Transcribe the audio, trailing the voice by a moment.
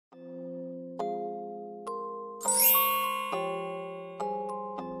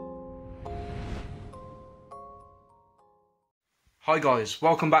Hi guys,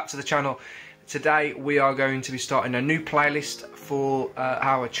 welcome back to the channel. Today we are going to be starting a new playlist for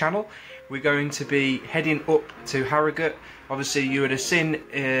our channel. We're going to be heading up to Harrogate. Obviously you would have seen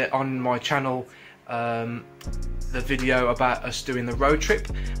on my channel the video about us doing the road trip,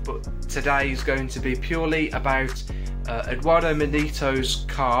 but today is going to be purely about Eduardo Manito's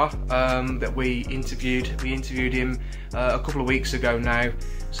car that we interviewed. We interviewed him a couple of weeks ago now,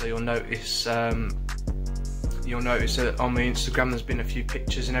 so you'll notice on my Instagram there's been a few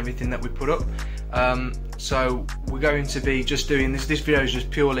pictures and everything that we put up. So we're going to be just doing this video is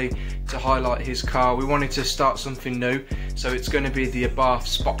just purely to highlight his car. We wanted to start something new, so it's going to be the Abarth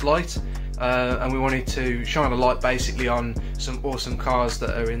Spotlight, and we wanted to shine a light basically on some awesome cars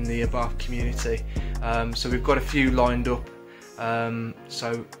that are in the Abarth community. So we've got a few lined up,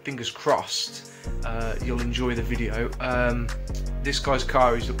 so fingers crossed you'll enjoy the video. This guy's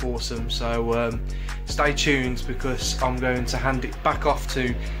car is awesome, so stay tuned because I'm going to hand it back off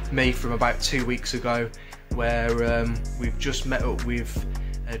to me from about 2 weeks ago, where we've just met up with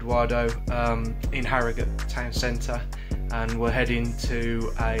Eduardo in Harrogate town centre, and we're heading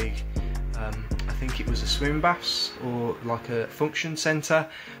to a I think it was a swim baths or like a function centre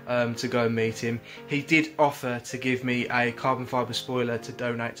to go and meet him. He did offer to give me a carbon fibre spoiler to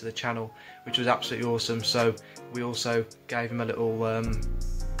donate to the channel, which was absolutely awesome. So we also gave him a little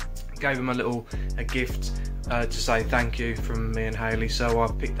gift to say thank you from me and Hayley. So I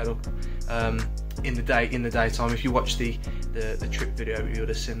picked that up in the daytime. If you watch the trip video, you would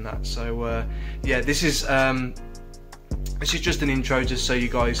have seen that. So yeah, this is just an intro, just so you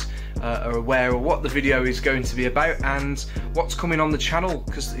guys are aware of what the video is going to be about and what's coming on the channel,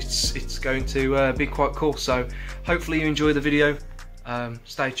 because it's going to be quite cool. So hopefully you enjoy the video.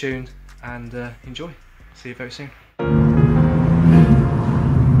 Stay tuned and enjoy. See you very soon. I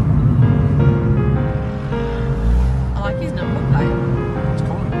like his number plate. It's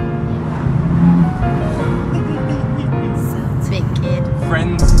cool. Big kid.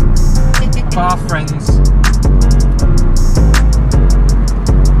 Friends. Bar friends.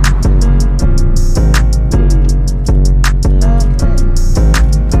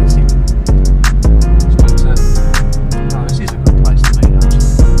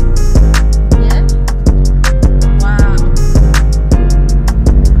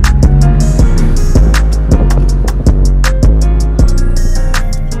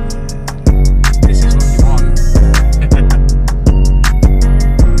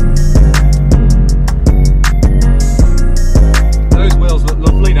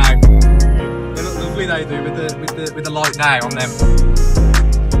 With the light now on them.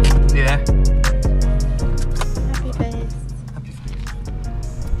 Yeah. Happy face. Happy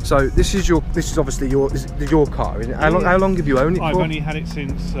face. So this is obviously your car, isn't it? How long have you owned it for? I've only had it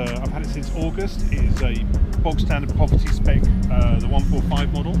since August. It is a bog standard poverty spec, the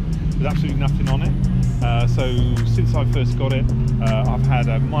 145 model, with absolutely nothing on it. So since I first got it, I've had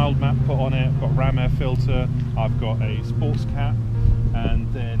a mild map put on it. I've got a RAMAIR filter. I've got a sports cap, and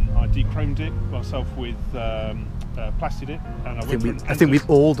then I de-chromed it myself with plastied it, and I think we've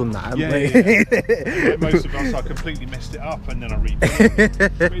all done that, haven't we? Like most of us, I completely messed it up and then I redid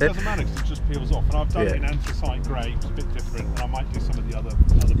it. But it doesn't matter because it just peels off, and I've done it in anthracite grey, which is a bit different, and I might do some of the other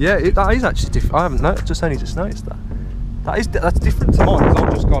yeah, that is actually different. I haven't noticed, only just noticed that. That's different to mine, because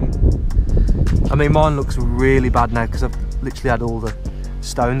I've just gone. I mean, mine looks really bad now because I've literally had all the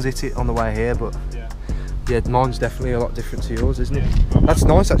stones hit it on the way here, but yeah, mine's definitely a lot different to yours, isn't it? That's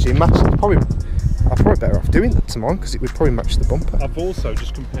nice actually. It matches. I'm probably better off doing that to mine because it would probably match the bumper. I've also,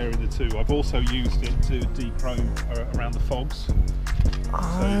 just comparing the two, I've also used it to de-chrome around the fogs.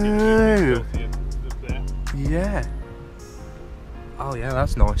 Oh. So you get there. Yeah. Oh yeah,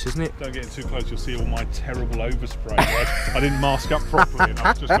 that's nice, isn't it? Don't get too close, you'll see all my terrible overspray. I didn't mask up properly and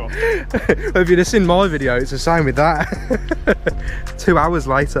I've just got... If you'd have seen my video, it's the same with that. 2 hours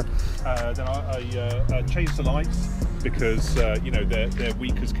later. Then I changed the lights because you know they're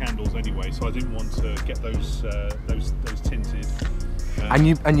weak as candles anyway, so I didn't want to get those tinted. And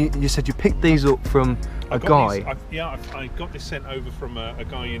you said you picked these up from a guy. I got this sent over from a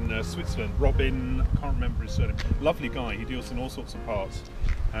guy in Switzerland, Robin. I can't remember his surname. Lovely guy. He deals in all sorts of parts.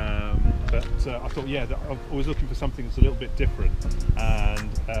 But I thought, yeah, I was looking for something that's a little bit different, and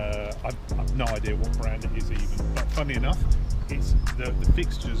I've no idea what brand it is even. But funny enough, it's the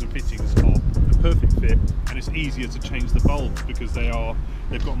fixtures and fittings are the perfect fit, and it's easier to change the bulbs because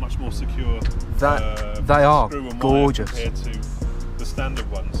they've got much more secure. They are gorgeous compared to the standard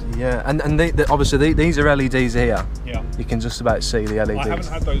ones. Yeah, and obviously these are LEDs here. Yeah. You can just about see the LEDs. I haven't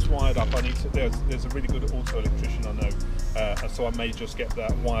had those wired up. I need to. There's a really good auto electrician I know, so I may just get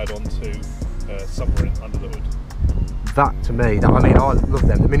that wired onto somewhere under the hood. that to me, I mean, I love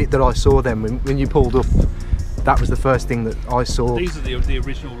them. The minute that I saw them, when you pulled up, that was the first thing that I saw. These are the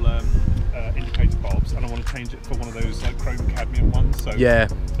original indicator bulbs, and I want to change it for one of those like chrome cadmium ones. So yeah,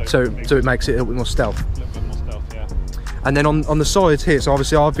 so it makes it a little bit more stealth. A little bit more stealth, yeah. And then on the sides here, so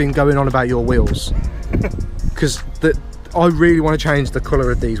obviously I've been going on about your wheels because I really want to change the colour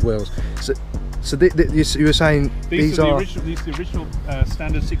of these wheels. So you were saying these are the original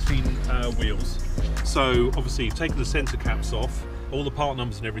standard 16 wheels. So obviously you've taken the centre caps off, all the part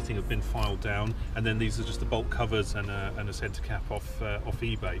numbers and everything have been filed down, and then these are just the bolt covers and a centre cap off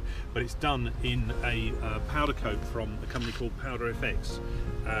eBay. But it's done in a powder coat from a company called Powder FX,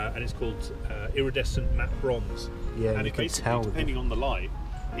 and it's called iridescent matte bronze. Yeah, and you it can basically, tell depending on the light,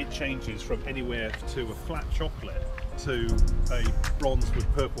 it changes from anywhere to a flat chocolate to a bronze with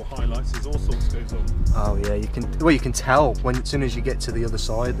purple highlights. There's all sorts goes on. Oh yeah, you can tell as soon as you get to the other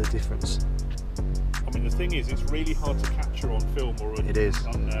side the difference. I mean, the thing is, it's really hard to capture on film or on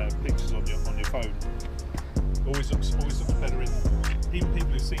pictures on your phone. Always looks better in. Even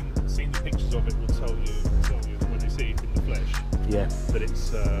people who've seen the pictures of it will tell you when they see it in the flesh. Yeah. That it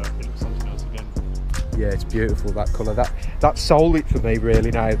looks something else again. Yeah, it's beautiful, that colour. That sold it for me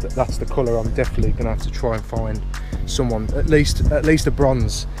really. Now that's the colour I'm definitely gonna have to try and find someone at least a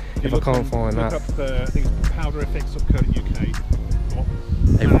bronze if I can't find that. Look up I think it's powderfx.co.uk.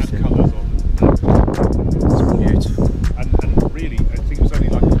 Everything. Colours on. It's beautiful. And really, I think it was only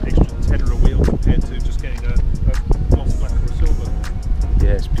like an extra tenner a wheel compared to just getting a gloss black or a silver.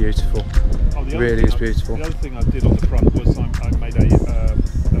 Yeah, it's beautiful. Oh, it really is beautiful. The other thing I did on the front was I made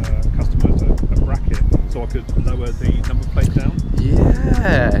customised a bracket so I could lower the number plate down.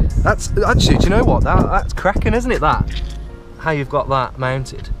 Yeah, that's actually. Do you know what? That's cracking, isn't it? That how you've got that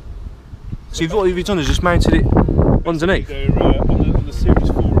mounted. So what you've done is just mounted it underneath. On the Series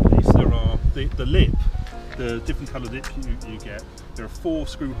 4 at least, there are the lip, the different colour lip you get. There are 4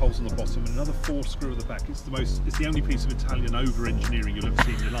 screw holes on the bottom and another 4 screw at the back. It's the only piece of Italian over-engineering you'll ever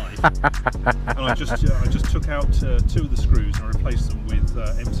see in your life. And I just took out 2 of the screws and I replaced them with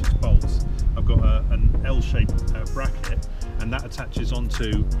M6 bolts. I've got an L-shaped bracket, and that attaches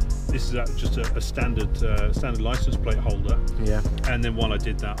onto. This is just a standard license plate holder. Yeah. And then while I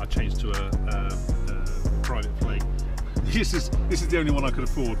did that, I changed to a private plate. This is the only one I could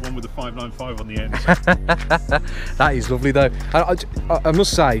afford, one with a 595 on the end. That is lovely though. I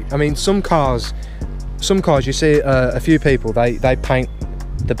must say, I mean, some cars you see a few people they paint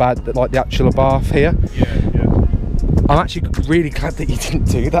like the actual Abarth here. Yeah. I'm actually really glad that you didn't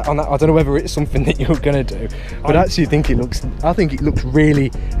do that on that. I don't know whether it's something that you're going to do, but I think it looks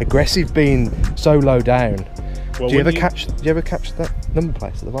really aggressive being so low down. Well, do you ever catch that number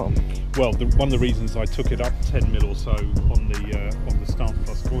plate at the bottom? Well, one of the reasons I took it up 10 mil or so on the Stance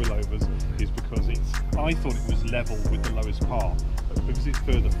Plus coilovers is because I thought it was level with the lowest part, but because it's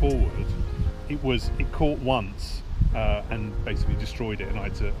further forward, it caught once and basically destroyed it, and I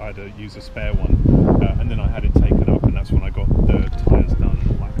had to use a spare one, and then I had it taken up, and that's when I got the tyres done and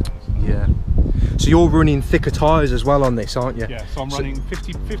all that kind of stuff. Yeah. So you're running thicker tyres as well on this, aren't you? Yeah, so I'm running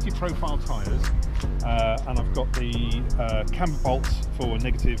 50 profile tyres, and I've got the camber bolts for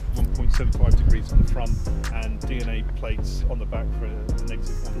negative 1.75 degrees on the front and DNA plates on the back for a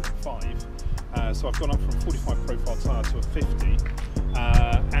negative 1.5. So I've gone up from 45 profile tyre to a 50,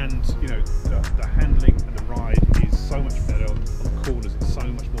 and you know the handling and the ride is so much better on the corners. It's so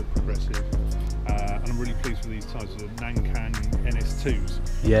much more progressive. And I'm really pleased with these tyres, the Nankang NS2s.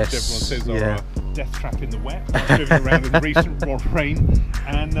 Yes. Which everyone says are a death trap in the wet. I've driven around in the recent rain,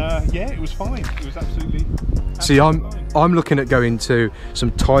 and yeah, it was fine. It was absolutely See, fine. I'm looking at going to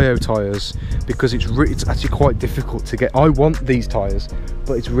some Tayo tyres because it's actually quite difficult to get. I want these tyres,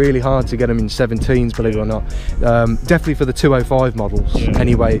 but it's really hard to get them in 17s, believe it or not. Definitely for the 205 models. Yeah.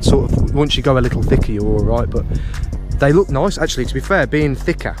 Anyway, it's sort of once you go a little thicker, you're all right. But they look nice, actually. To be fair, being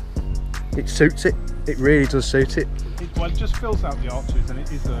thicker, it suits it. It really does suit it. Well, it just fills out the arches, and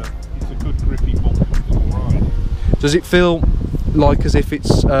it's a good grippy, more comfortable ride. Does it feel like as if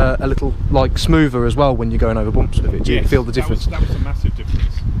it's a little like smoother as well when you're going over bumps with it? Do you feel the difference? That was a massive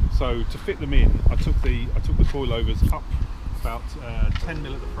difference. So to fit them in, I took the coilovers up about 10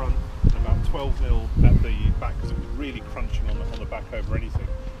 mil at the front and about 12 mil at the back because it was really crunching on the back over anything.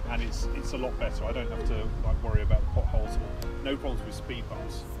 And it's a lot better. I don't have to like worry about potholes or no problems with speed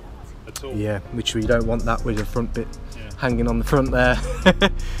bumps at all. Yeah, which we don't want that with the front bit hanging on the front there.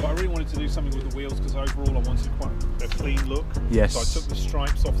 But I really wanted to do something with the wheels because overall I wanted quite a clean look. Yes. So I took the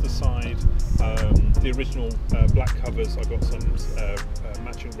stripes off the side, the original black covers. I got some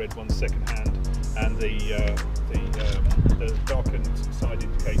matching red ones second hand, and the darkened side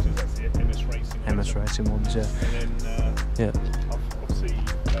indicators, that's the MS Racing. MS Racing ones, yeah. And then I've obviously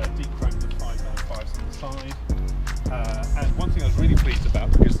de-chromed the 595s on the side. And one thing I was really pleased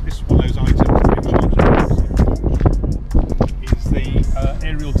about, because this is one of those items that in charge is the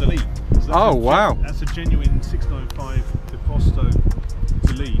aerial delete. So oh wow! That's a genuine 695 Deposto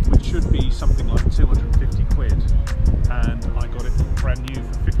delete, which should be something like 250 quid, and I got it brand new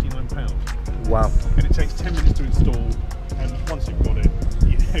for £59. Wow! And it takes 10 minutes to install, and once you've got it,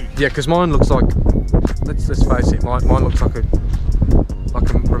 you know. Yeah, because mine looks like, let's face it, mine looks like a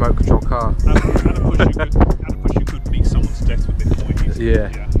remote control car. And a push you could beat someone's death with this quite easily.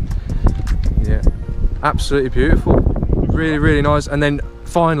 Yeah, absolutely beautiful. Really, really nice. And then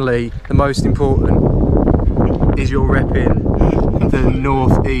finally, the most important is your repping the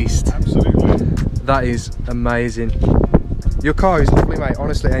North East. Absolutely. That is amazing. Your car is lovely, mate,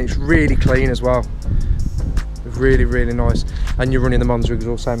 honestly, and it's really clean as well. Really, really nice. And you're running the Monza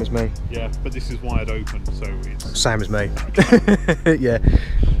exhaust, same as me. Yeah, but this is wired open, so it's... Same as me. yeah,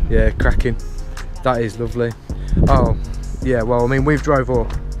 cracking. That is lovely. Oh, yeah, well, I mean, we've drove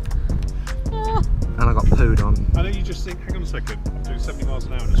up and I got pooed on. I know you just think, hang on a second, I'm doing 70 miles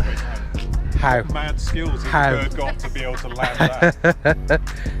an hour in a straight line. How? Mad skills has the bird got to be able to land that.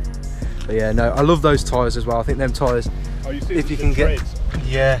 But yeah, no, I love those tyres as well. I think them tyres, Oh, you see if you can get,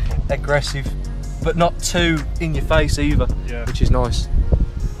 yeah, aggressive, but not too in your face either, yeah. Which is nice.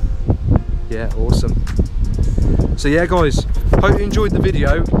 Yeah, awesome. So yeah, guys, hope you enjoyed the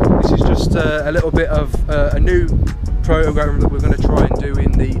video. This is just a little bit of a new program that we're going to try and do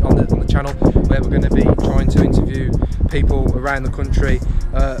on the channel, where we're going to be trying to interview people around the country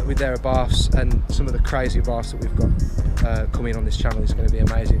with their Abarths, and some of the crazy Abarths that we've got coming on this channel is going to be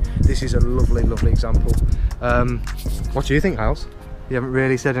amazing. This is a lovely, lovely example. What do you think, Hales? You haven't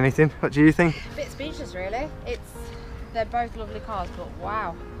really said anything. What do you think? A bit speechless, really. They're both lovely cars, but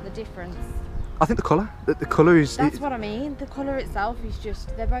wow, the difference. I think the colour. The colour is... That's what I mean. The colour itself is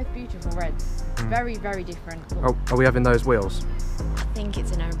just, they're both beautiful reds. Very, very different. Oh, are we having those wheels? I think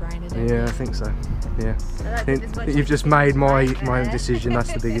it's a no-brainer, don't Yeah, you? I think so. Yeah. I don't think there's You've just made my own there. decision.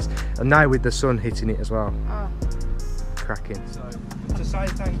 That's the biggest. And now with the sun hitting it as well. Oh. Cracking. So, to say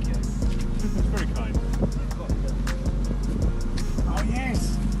thank you. It's very kind. Oh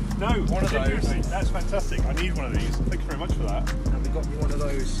yes! No, One of those. That's fantastic. I need one of these. Thank you very much for that. And we got you one of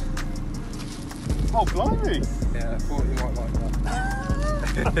those. Oh, blimey! Yeah, I thought you might like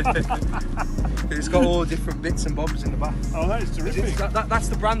that. It's got all different bits and bobs in the back. Oh, that is terrific. That's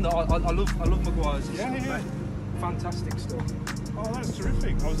the brand that I love. I love Maguire's. Yeah. Fantastic stuff. Oh, that's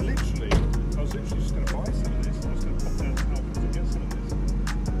terrific. I was literally just going to buy some of this. I was going to pop down to Albion to get some of this.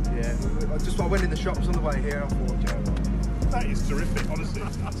 Yeah, I went in the shops on the way here. I thought, that is terrific, honestly.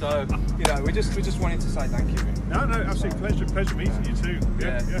 So, we just wanted to say thank you. No, absolute pleasure. Pleasure meeting you too.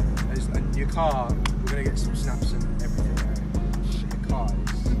 Yeah. And your car, we're going to get some snaps and everything there. Your car is...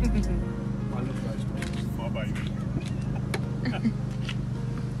 I love those ones. My baby.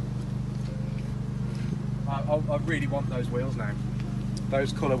 I really want those wheels now.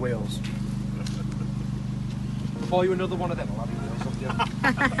 Those colour wheels. I'll buy you another one of them. I'll have your wheels off you.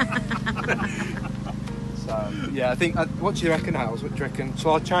 So, yeah, I think, what do you reckon, Hales? What do you reckon?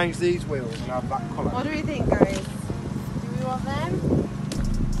 So I'll change these wheels and have that colour. What do we think, guys? Do we want them?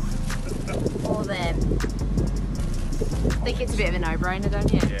 Or them? I think it's a bit of a no-brainer,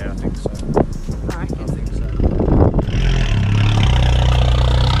 don't you? Yeah, I think so. I reckon.